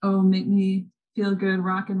make me feel good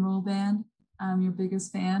rock and roll band. I'm your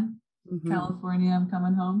biggest fan. Mm-hmm. California, I'm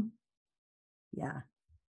coming home. Yeah.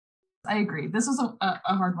 I agree. This was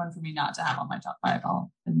a hard one for me not to have on my top 5,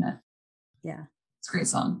 I'll admit. Yeah. It's a great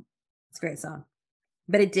song. It's a great song.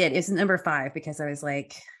 But it's number 5 because I was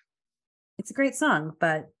like, it's a great song,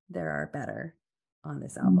 but there are better on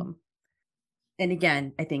this album. And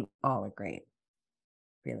again, I think all are great.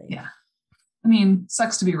 Really. Yeah. I mean,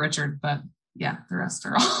 sucks to be Richard, but yeah, the rest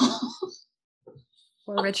are all.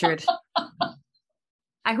 Poor Richard.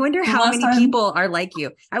 I wonder how many people are like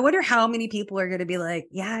you. I wonder how many people are going to be like,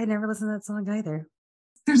 yeah, I never listened to that song either.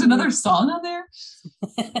 There's another song on there?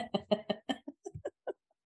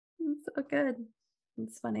 It's so good.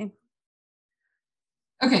 It's funny.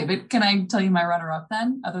 Okay, but can I tell you my runner-up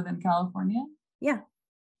then, other than California? Yeah.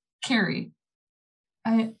 Carrie.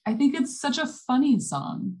 I think it's such a funny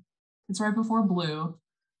song. It's right before Blue.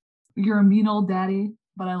 You're a mean old daddy,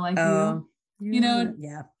 but I like you.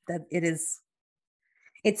 Yeah, that it is.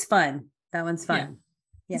 It's fun. That one's fun.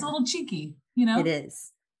 Yeah. It's a little cheeky, It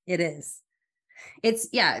is.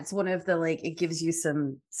 It's one of the, like, it gives you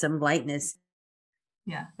some lightness.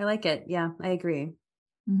 Yeah. I like it. Yeah, I agree.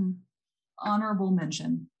 Mm-hmm. Honorable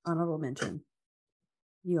mention.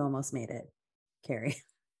 You almost made it, Carrie.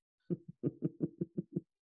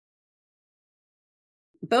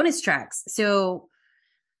 Bonus tracks. So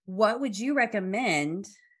what would you recommend,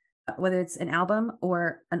 whether it's an album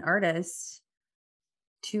or an artist,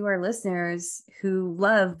 to our listeners who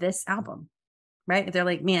love this album, right? If they're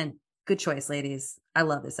like, man, good choice, ladies. I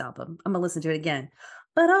love this album. I'm going to listen to it again.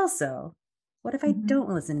 But also, what if I don't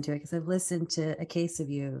listen to it because I've listened to A Case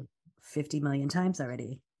of You 50 million times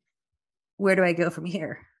already? Where do I go from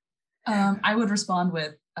here? I would respond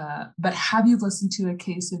with, but have you listened to A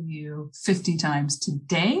Case of You 50 times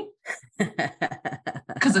today?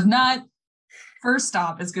 Because if not, first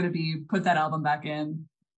stop is going to be put that album back in.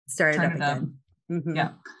 Start it up again. Mm-hmm. Yeah.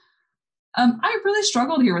 I really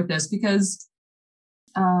struggled here with this because,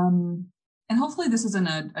 and hopefully this isn't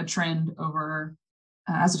a trend over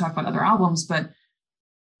as we talk about other albums, but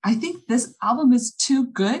I think this album is too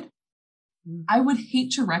good. I would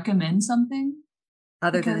hate to recommend something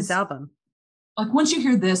other than this album. Like once you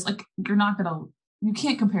hear this, like you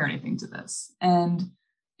can't compare anything to this. And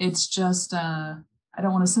it's just, I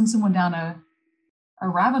don't want to send someone down a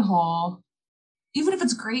rabbit hole, even if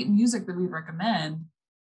it's great music that we'd recommend,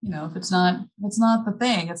 if it's not the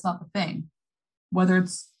thing, it's not the thing. Whether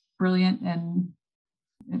it's brilliant and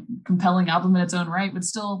compelling album in its own right would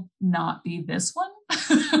still not be this one.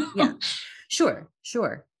 Yeah, sure.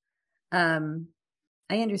 I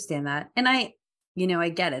understand that. And I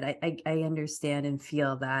get it. I understand and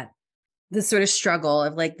feel that the sort of struggle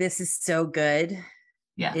of like, this is so good.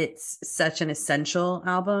 Yeah. It's such an essential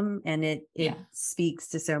album and it speaks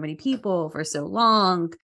to so many people for so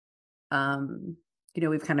long.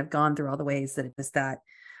 We've kind of gone through all the ways that it is that.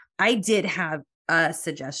 I did have a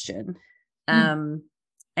suggestion. And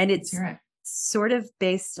it's sort of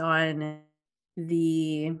based on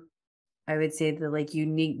I would say the like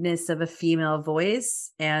uniqueness of a female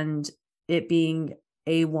voice and it being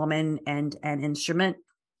a woman and an instrument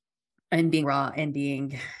and being raw and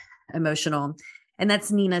being emotional. And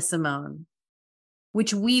that's Nina Simone,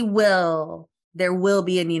 which there will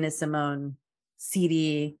be a Nina Simone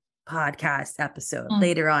CD podcast episode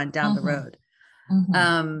later on down the road.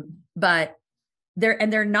 But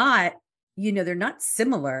they're not, they're not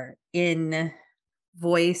similar in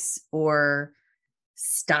voice or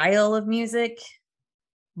style of music,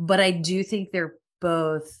 but I do think they're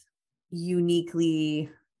both uniquely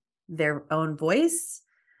their own voice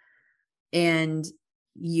and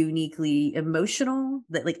uniquely emotional,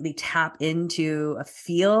 that like they tap into a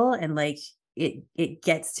feel and like it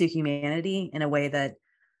gets to humanity in a way that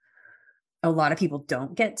a lot of people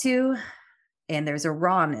don't get to. And there's a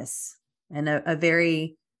rawness and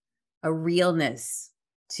a realness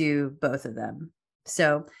to both of them.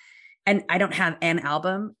 So and I don't have an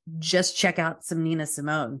album, just check out some Nina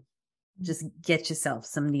Simone. Just get yourself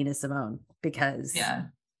some Nina Simone, because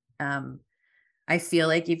I feel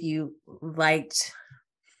like if you liked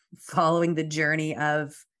following the journey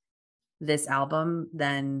of this album,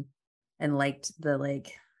 then, and liked the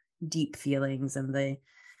like deep feelings and the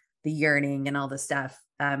yearning and all the stuff,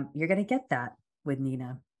 you're going to get that with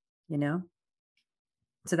Nina, you know?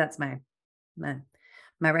 So that's my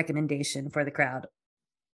recommendation for the crowd.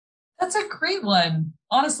 That's a great one.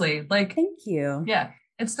 Honestly, like, thank you. Yeah.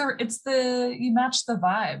 It's the, you match the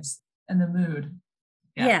vibes and the mood.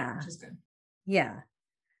 Yeah. Which is good. Yeah.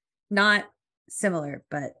 Not similar,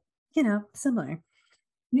 but similar.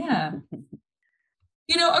 Yeah.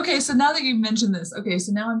 Okay. So now that you mentioned this, okay.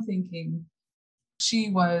 So now I'm thinking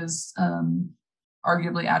she was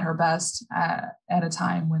arguably at her best at a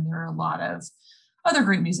time when there are a lot of other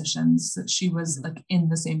great musicians that she was like in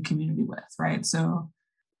the same community with, right? So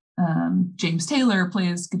James Taylor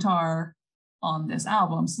plays guitar on this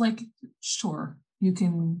album. So like, sure, you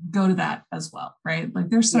can go to that as well, right?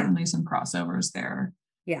 Like there's certainly some crossovers there.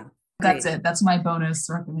 Yeah. That's it. That's my bonus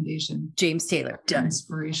recommendation. James Taylor. Done.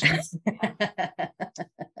 Inspirations.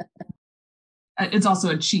 It's also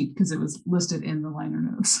a cheat because it was listed in the liner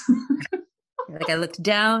notes. Like I looked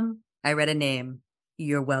down, I read a name.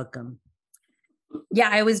 You're welcome. Yeah,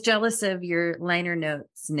 I was jealous of your liner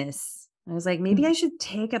notesness. I was like, maybe I should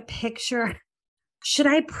take a picture. Should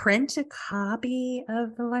I print a copy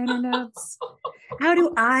of the liner notes? How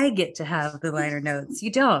do I get to have the liner notes?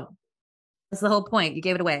 You don't. That's the whole point. You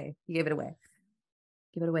gave it away. Give it away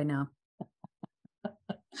now.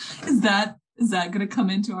 Is that going to come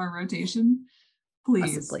into our rotation?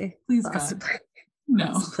 Please. Possibly. Please, Possibly. God.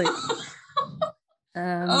 No. Possibly.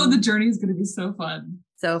 The journey is going to be so fun.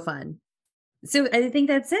 So fun. So I think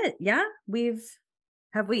that's it. Yeah. Is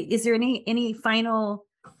there any final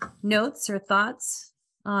notes or thoughts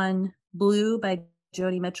on Blue by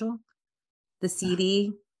Joni Mitchell? The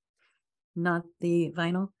CD, not the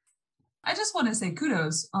vinyl. I just want to say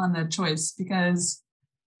kudos on the choice because,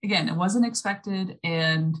 again, it wasn't expected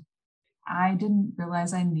and I didn't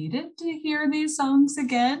realize I needed to hear these songs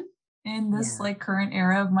again in this like current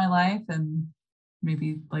era of my life and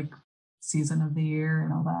maybe like season of the year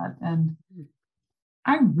and all that. And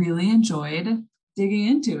I really enjoyed digging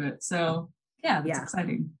into it. So yeah, that's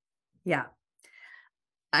exciting. Yeah.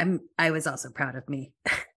 I was also proud of me.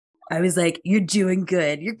 I was like, you're doing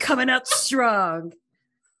good. You're coming up strong.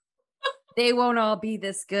 They won't all be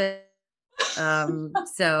this good.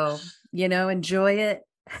 So, enjoy it.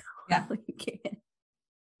 Yeah.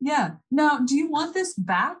 Yeah. Now, do you want this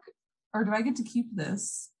back or do I get to keep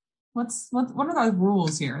this? What are the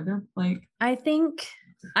rules here? They're like, I think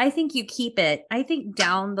you keep it. I think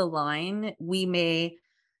down the line, we may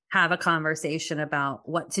have a conversation about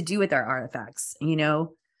what to do with our artifacts.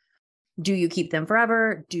 Do you keep them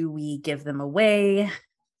forever? Do we give them away?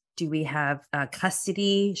 Do we have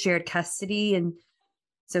shared custody? And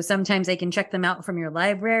so sometimes I can check them out from your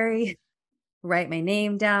library, write my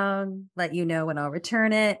name down, let you know when I'll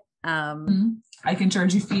return it. I can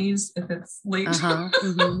charge you fees if it's late.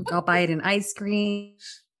 I'll buy it an ice cream.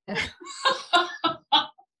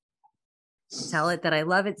 Tell it that I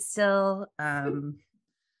love it still.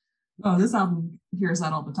 This album hears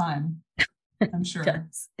that all the time. I'm sure.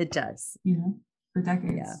 It does. For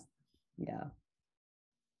decades. Yeah.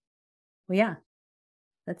 Well, yeah,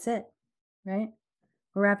 that's it. Right.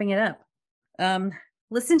 We're wrapping it up.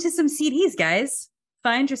 Listen to some CDs, guys.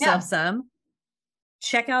 Find yourself some.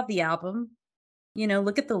 Check out the album.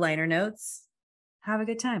 Look at the liner notes. Have a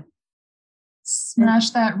good time.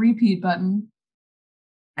 Smash that repeat button.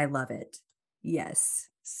 I love it. Yes.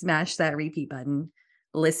 Smash that repeat button.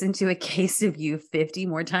 Listen to A Case of You 50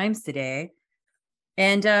 more times today.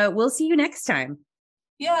 And we'll see you next time.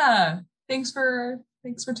 Yeah. Thanks for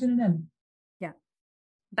tuning in. Yeah.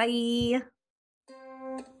 Bye.